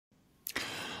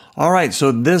All right,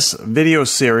 so this video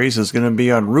series is going to be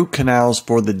on root canals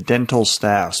for the dental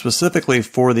staff, specifically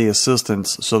for the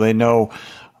assistants, so they know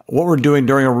what we're doing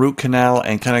during a root canal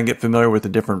and kind of get familiar with the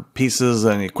different pieces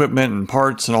and equipment and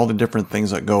parts and all the different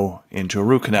things that go into a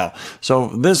root canal. So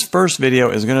this first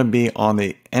video is going to be on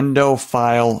the Endo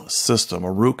File System,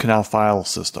 a root canal file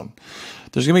system.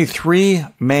 There's going to be three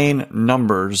main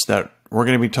numbers that we're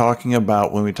going to be talking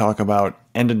about when we talk about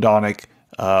endodontic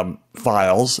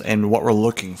files and what we're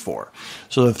looking for.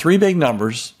 So the three big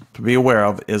numbers to be aware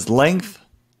of is length,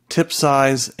 tip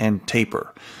size, and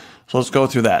taper. So let's go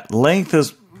through that. Length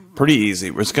is pretty easy.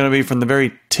 It's going to be from the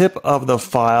very tip of the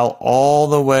file all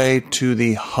the way to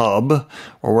the hub,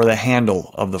 or where the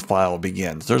handle of the file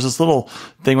begins. There's this little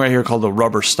thing right here called the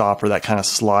rubber stopper that kind of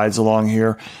slides along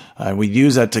here. We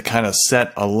use that to kind of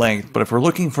set a length, but if we're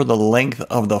looking for the length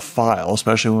of the file,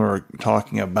 especially when we're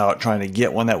talking about trying to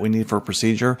get one that we need for a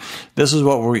procedure, this is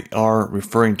what we are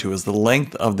referring to as the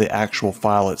length of the actual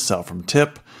file itself, from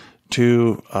tip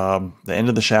to the end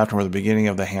of the shaft where the beginning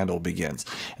of the handle begins.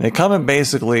 And they come in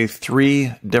basically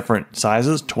three different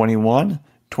sizes: 21,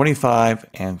 25,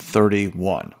 and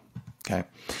 31. Okay.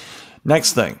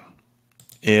 Next thing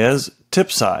is tip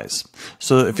size.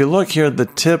 So if you look here, the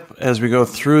tip, as we go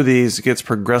through these, gets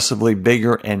progressively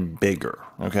bigger and bigger.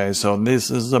 Okay, so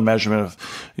this is a measurement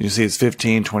of, you see it's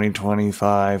 15, 20,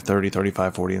 25, 30,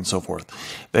 35, 40, and so forth.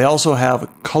 They also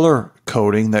have color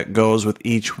coding that goes with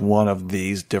each one of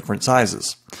these different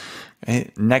sizes.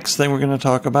 Okay, next thing we're going to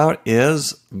talk about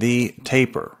is the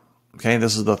taper. Okay,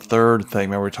 this is the third thing.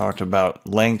 Remember, we talked about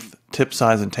length, tip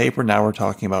size, and taper. Now we're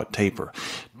talking about taper.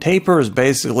 Taper is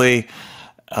basically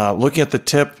looking at the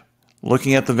tip,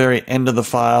 looking at the very end of the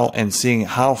file, and seeing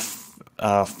how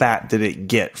fat did it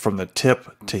get from the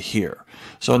tip to here.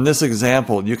 So in this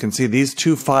example, you can see these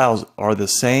two files are the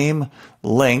same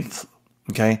length.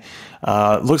 Okay,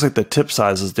 it looks like the tip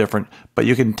size is different, but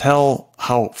you can tell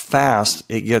how fast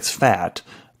it gets fat,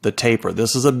 the taper.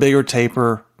 This is a bigger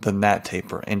taper than that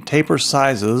taper. And taper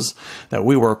sizes that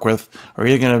we work with are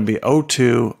either going to be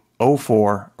 02,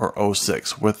 04, or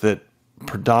 06, with it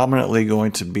predominantly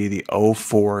going to be the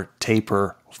 04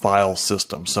 taper file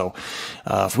system. So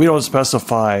if we don't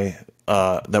specify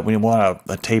that we want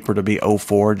a taper to be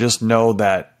 04, just know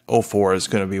that 04 is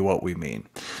going to be what we mean.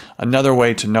 Another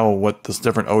way to know what this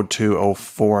different 02,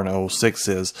 04, and 06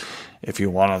 is, if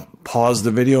you want to pause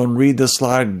the video and read this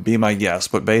slide, be my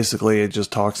guest. But basically, it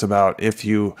just talks about if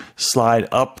you slide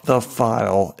up the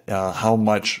file, how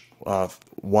much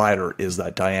wider is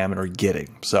that diameter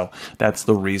getting. So that's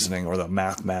the reasoning or the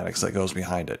mathematics that goes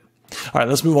behind it. All right,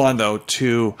 let's move on though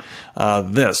to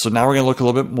this. So now we're going to look a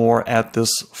little bit more at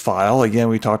this file. Again,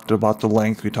 we talked about the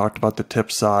length, we talked about the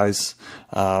tip size,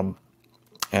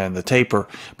 and the taper.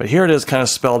 But here it is kind of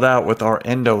spelled out with our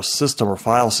endo system or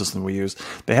file system we use.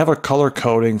 They have a color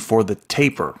coding for the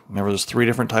taper. Remember, there's three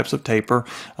different types of taper.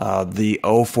 The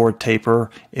 04 taper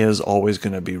is always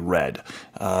going to be red.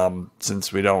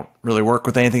 Since we don't really work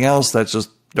with anything else, that's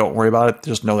just, don't worry about it.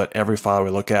 Just know that every file we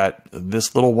look at,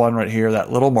 this little one right here,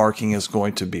 that little marking is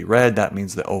going to be red. That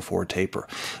means the 04 taper.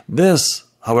 This,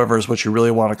 however, is what you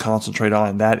really want to concentrate on,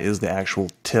 and that is the actual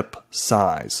tip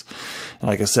size. And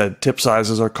like I said, tip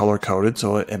sizes are color coded,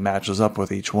 so it matches up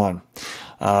with each one.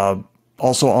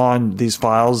 Also on these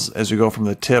files, as you go from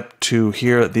the tip to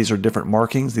here, these are different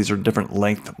markings. These are different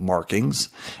length markings.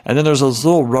 And then there's this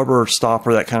little rubber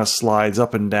stopper that kind of slides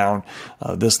up and down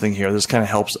this thing here. This kind of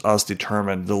helps us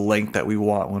determine the length that we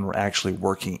want when we're actually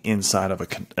working inside of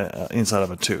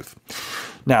a tooth.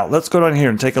 Now, let's go down here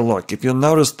and take a look. If you'll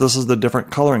notice, this is the different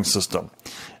coloring system.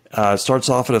 It starts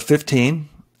off at a 15,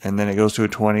 and then it goes to a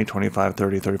 20, 25,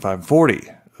 30, 35, 40.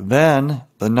 Then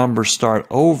the numbers start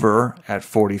over at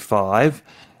 45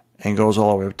 and goes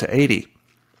all the way up to 80.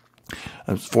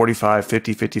 It's 45,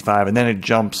 50, 55, and then it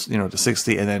jumps, to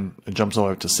 60, and then it jumps all the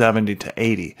way up to 70 to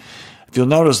 80. If you'll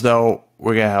notice, though,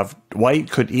 we're going to have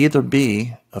white could either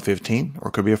be a 15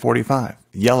 or could be a 45.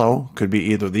 Yellow could be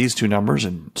either these two numbers,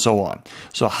 and so on.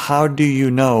 So how do you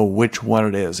know which one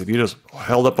it is? If you just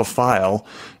held up a file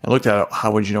and looked at it,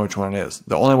 how would you know which one it is?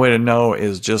 The only way to know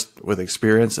is just with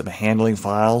experience of handling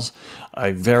files.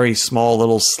 A very small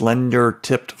little slender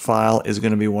tipped file is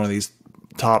going to be one of these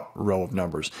top row of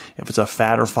numbers. If it's a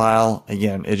fatter file,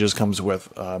 again, it just comes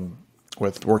with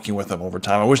working with them over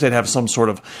time. I wish they'd have some sort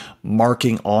of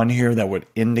marking on here that would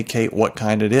indicate what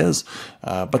kind it is,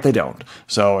 but they don't.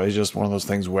 So it's just one of those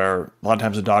things where a lot of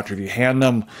times a doctor, if you hand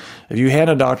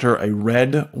a doctor a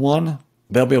red one,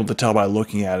 they'll be able to tell by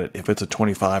looking at it if it's a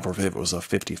 25 or if it was a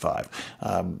 55.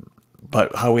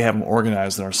 But how we have them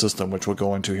organized in our system, which we'll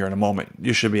go into here in a moment,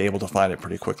 you should be able to find it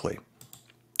pretty quickly.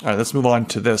 All right, let's move on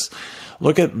to this.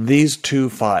 Look at these two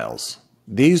files.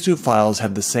 These two files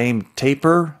have the same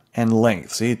taper and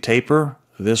length. See, taper,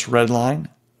 this red line,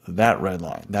 that red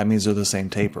line. That means they're the same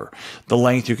taper. The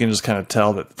length, you can just kind of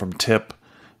tell that from tip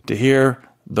to here,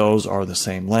 those are the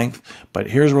same length.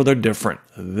 But here's where they're different.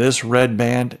 This red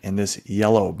band and this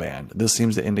yellow band. This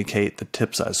seems to indicate the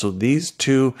tip size. So these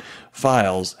two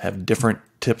files have different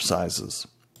tip sizes.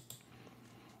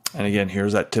 And again,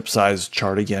 here's that tip size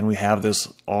chart again. We have this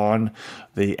on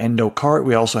the Endo cart.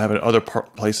 We also have it other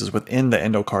places within the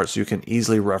Endo cart, so you can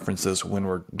easily reference this when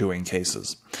we're doing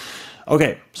cases.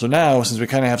 Okay, so now since we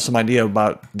kind of have some idea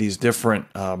about these different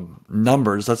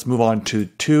numbers, let's move on to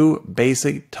two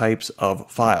basic types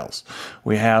of files.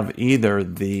 We have either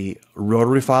the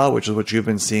rotary file, which is what you've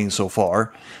been seeing so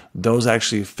far. Those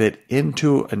actually fit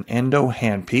into an Endo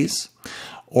handpiece.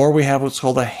 Or we have what's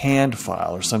called a hand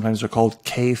file, or sometimes they're called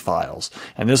K files.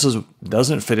 And this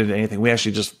doesn't fit into anything. We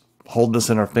actually just hold this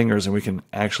in our fingers and we can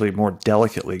actually more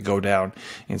delicately go down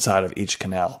inside of each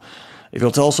canal. If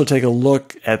you'll also take a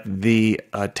look at the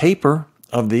taper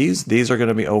of these are going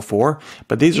to be 0.4,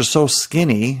 but these are so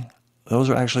skinny, those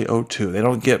are actually 0.2. They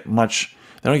don't get much,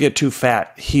 they don't get too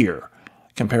fat here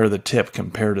compared to the tip,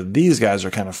 compared to these guys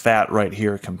are kind of fat right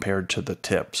here compared to the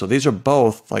tip. So these are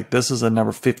both, like this is a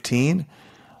number 15,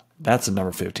 that's a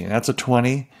number 15, that's a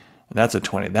 20, that's a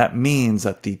 20. That means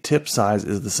that the tip size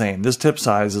is the same. This tip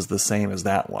size is the same as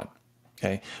that one.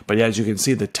 Okay, but as you can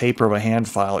see, the taper of a hand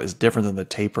file is different than the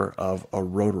taper of a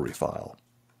rotary file.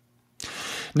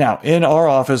 Now, in our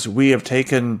office, we have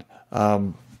taken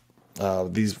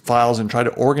these files and tried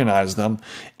to organize them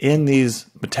in these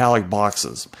metallic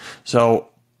boxes. So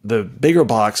the bigger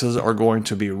boxes are going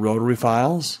to be rotary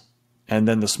files, and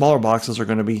then the smaller boxes are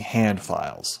going to be hand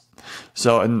files.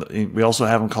 So, and we also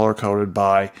have them color-coded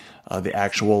by the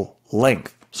actual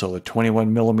length. So the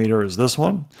 21 millimeter is this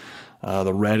one.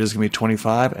 The red is going to be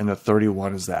 25, and the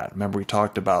 31 is that. Remember, we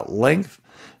talked about length,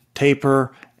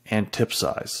 taper, and tip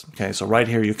size. Okay, so right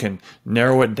here you can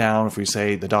narrow it down. If we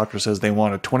say the doctor says they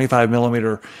want a 25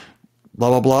 millimeter, blah,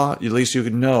 blah, blah, at least you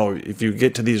can know. If you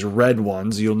get to these red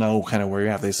ones, you'll know kind of where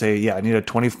you're at. They say, yeah, I need a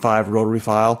 25 rotary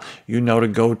file. You know to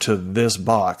go to this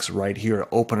box right here,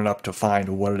 open it up to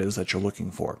find what it is that you're looking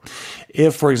for.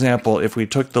 If, for example, if we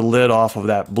took the lid off of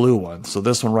that blue one, so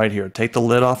this one right here, take the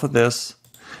lid off of this.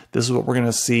 This is what we're going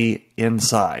to see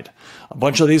inside. A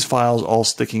bunch of these files all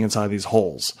sticking inside these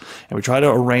holes. And we try to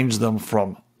arrange them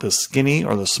from the skinny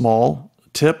or the small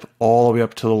tip all the way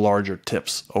up to the larger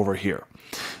tips over here.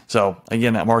 So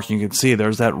again, that marking you can see,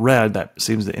 there's that red that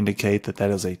seems to indicate that that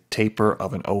is a taper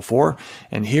of an 0.4.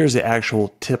 And here's the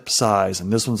actual tip size,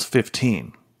 and this one's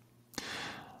 15.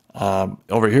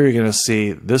 Over here you're going to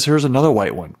see this. Here's another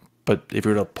white one. But if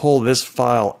you were to pull this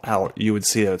file out, you would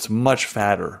see that it's much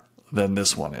fatter than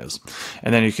this one is.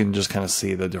 And then you can just kind of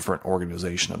see the different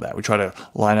organization of that. We try to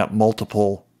line up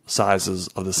multiple sizes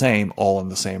of the same all in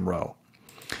the same row.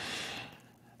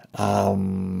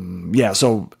 Yeah,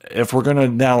 so if we're going to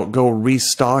now go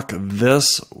restock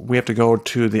this, we have to go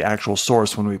to the actual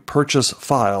source. When we purchase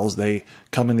files, they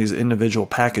come in these individual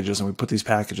packages, and we put these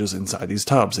packages inside these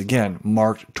tubs. Again,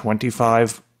 marked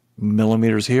 25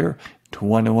 millimeters here,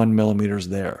 21 millimeters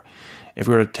there. If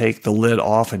we were to take the lid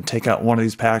off and take out one of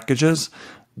these packages,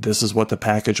 this is what the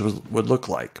package would look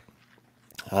like.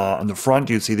 On the front,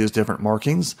 you'd see these different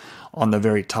markings. On the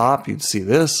very top, you'd see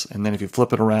this. And then if you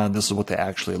flip it around, this is what they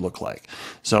actually look like.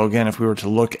 So again, if we were to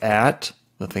look at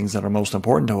the things that are most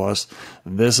important to us,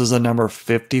 this is a number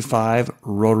 55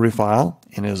 rotary file,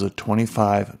 and it is a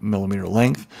 25 millimeter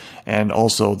length. And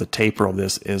also the taper of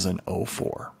this is an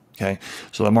 0.4. Okay,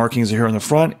 so the markings are here on the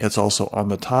front, it's also on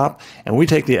the top, and we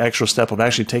take the extra step of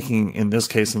actually taking, in this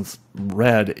case, since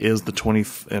red is the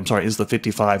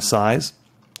 55 size,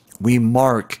 we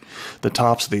mark the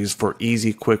tops of these for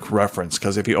easy, quick reference,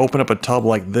 because if you open up a tub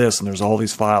like this and there's all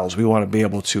these files, we want to be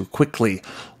able to quickly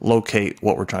locate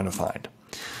what we're trying to find.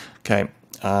 Okay,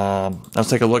 let's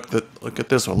take a look at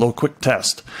this one, a little quick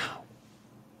test.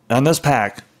 On this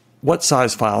pack, what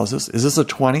size file is this? Is this a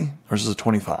 20 or is this a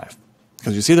 25?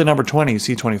 Because you see the number 20, you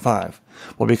see 25.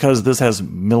 Well, because this has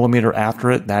millimeter after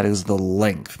it, that is the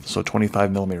length. So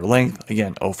 25 millimeter length,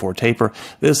 again, 0.4 taper.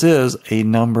 This is a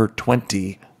number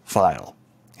 20 file.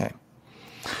 Okay.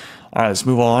 All right, let's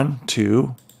move on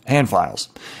to hand files.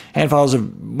 Hand files are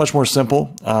much more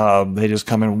simple. They just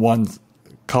come in one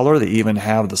color. They even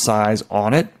have the size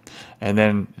on it. And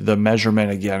then the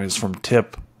measurement, again, is from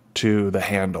tip to the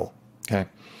handle. Okay.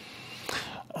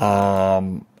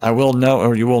 I will note,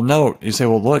 or you will note, you say,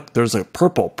 well, look, there's a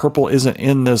purple. Purple isn't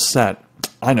in this set.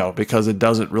 I know, because it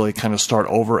doesn't really kind of start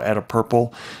over at a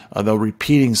purple. The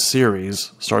repeating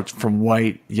series starts from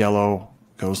white, yellow,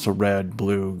 goes to red,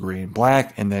 blue, green,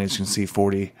 black, and then as you can see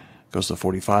 40 goes to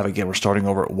 45. Again, we're starting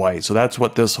over at white. So that's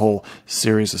what this whole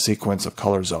series, of sequence of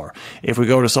colors are. If we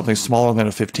go to something smaller than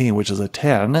a 15, which is a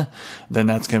 10, then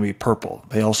that's going to be purple.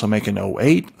 They also make an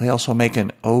 08. They also make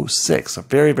an 06, a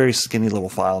very, very skinny little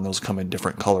file, and those come in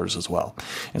different colors as well.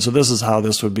 And so this is how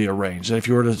this would be arranged. And if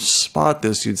you were to spot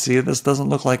this, you'd see this doesn't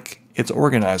look like it's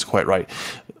organized quite right.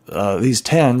 These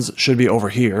 10s should be over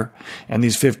here, and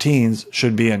these 15s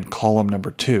should be in column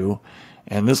number 2.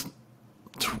 And this,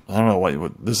 I don't know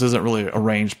what, this isn't really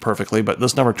arranged perfectly, but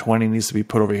this number 20 needs to be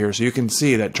put over here. So you can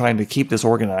see that trying to keep this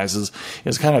organized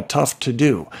is kind of tough to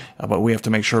do, but we have to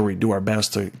make sure we do our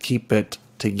best to keep it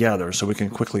together so we can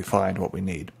quickly find what we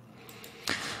need.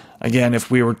 Again, if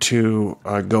we were to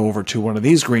go over to one of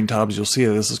these green tubs, you'll see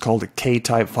that this is called a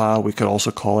K-type file. We could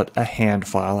also call it a hand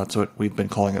file. That's what we've been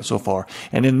calling it so far.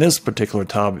 And in this particular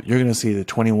tub, you're going to see the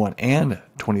 21 and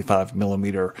 25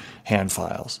 millimeter hand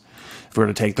files. If we were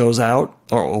to take those out,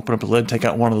 or open up the lid, take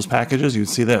out one of those packages, you'd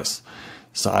see this.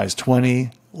 Size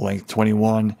 20, length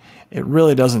 21. It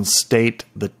really doesn't state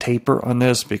the taper on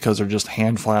this because they're just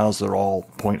hand files. They're all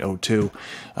 0.02.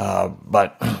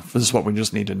 But this is what we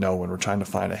just need to know when we're trying to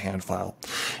find a hand file.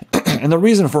 And the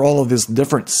reason for all of this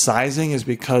different sizing is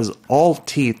because all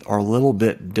teeth are a little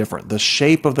bit different. The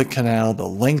shape of the canal, the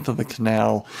length of the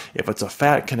canal, if it's a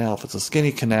fat canal, if it's a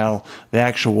skinny canal, the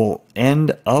actual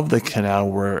end of the canal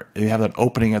where you have that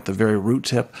opening at the very root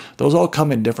tip, those all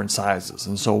come in different sizes.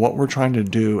 And so what we're trying to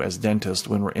do as dentists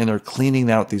when we're in there cleaning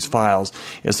out these files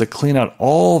is to clean out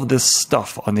all of this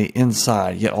stuff on the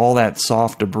inside, get all that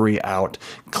soft debris out,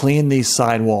 clean these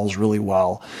side walls really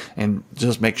well, and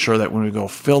just make sure that when we go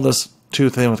fill this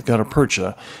tooth in with gutta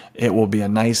percha, it will be a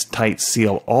nice tight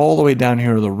seal all the way down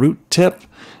here to the root tip,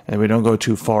 and we don't go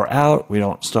too far out, we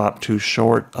don't stop too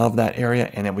short of that area,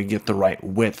 and then we get the right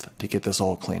width to get this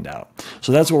all cleaned out.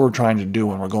 So that's what we're trying to do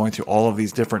when we're going through all of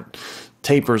these different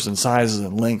tapers and sizes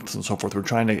and lengths and so forth. We're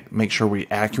trying to make sure we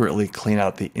accurately clean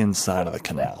out the inside of the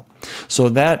canal. So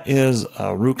that is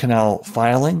root canal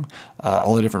filing,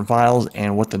 all the different files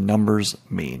and what the numbers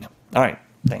mean. All right,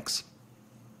 thanks.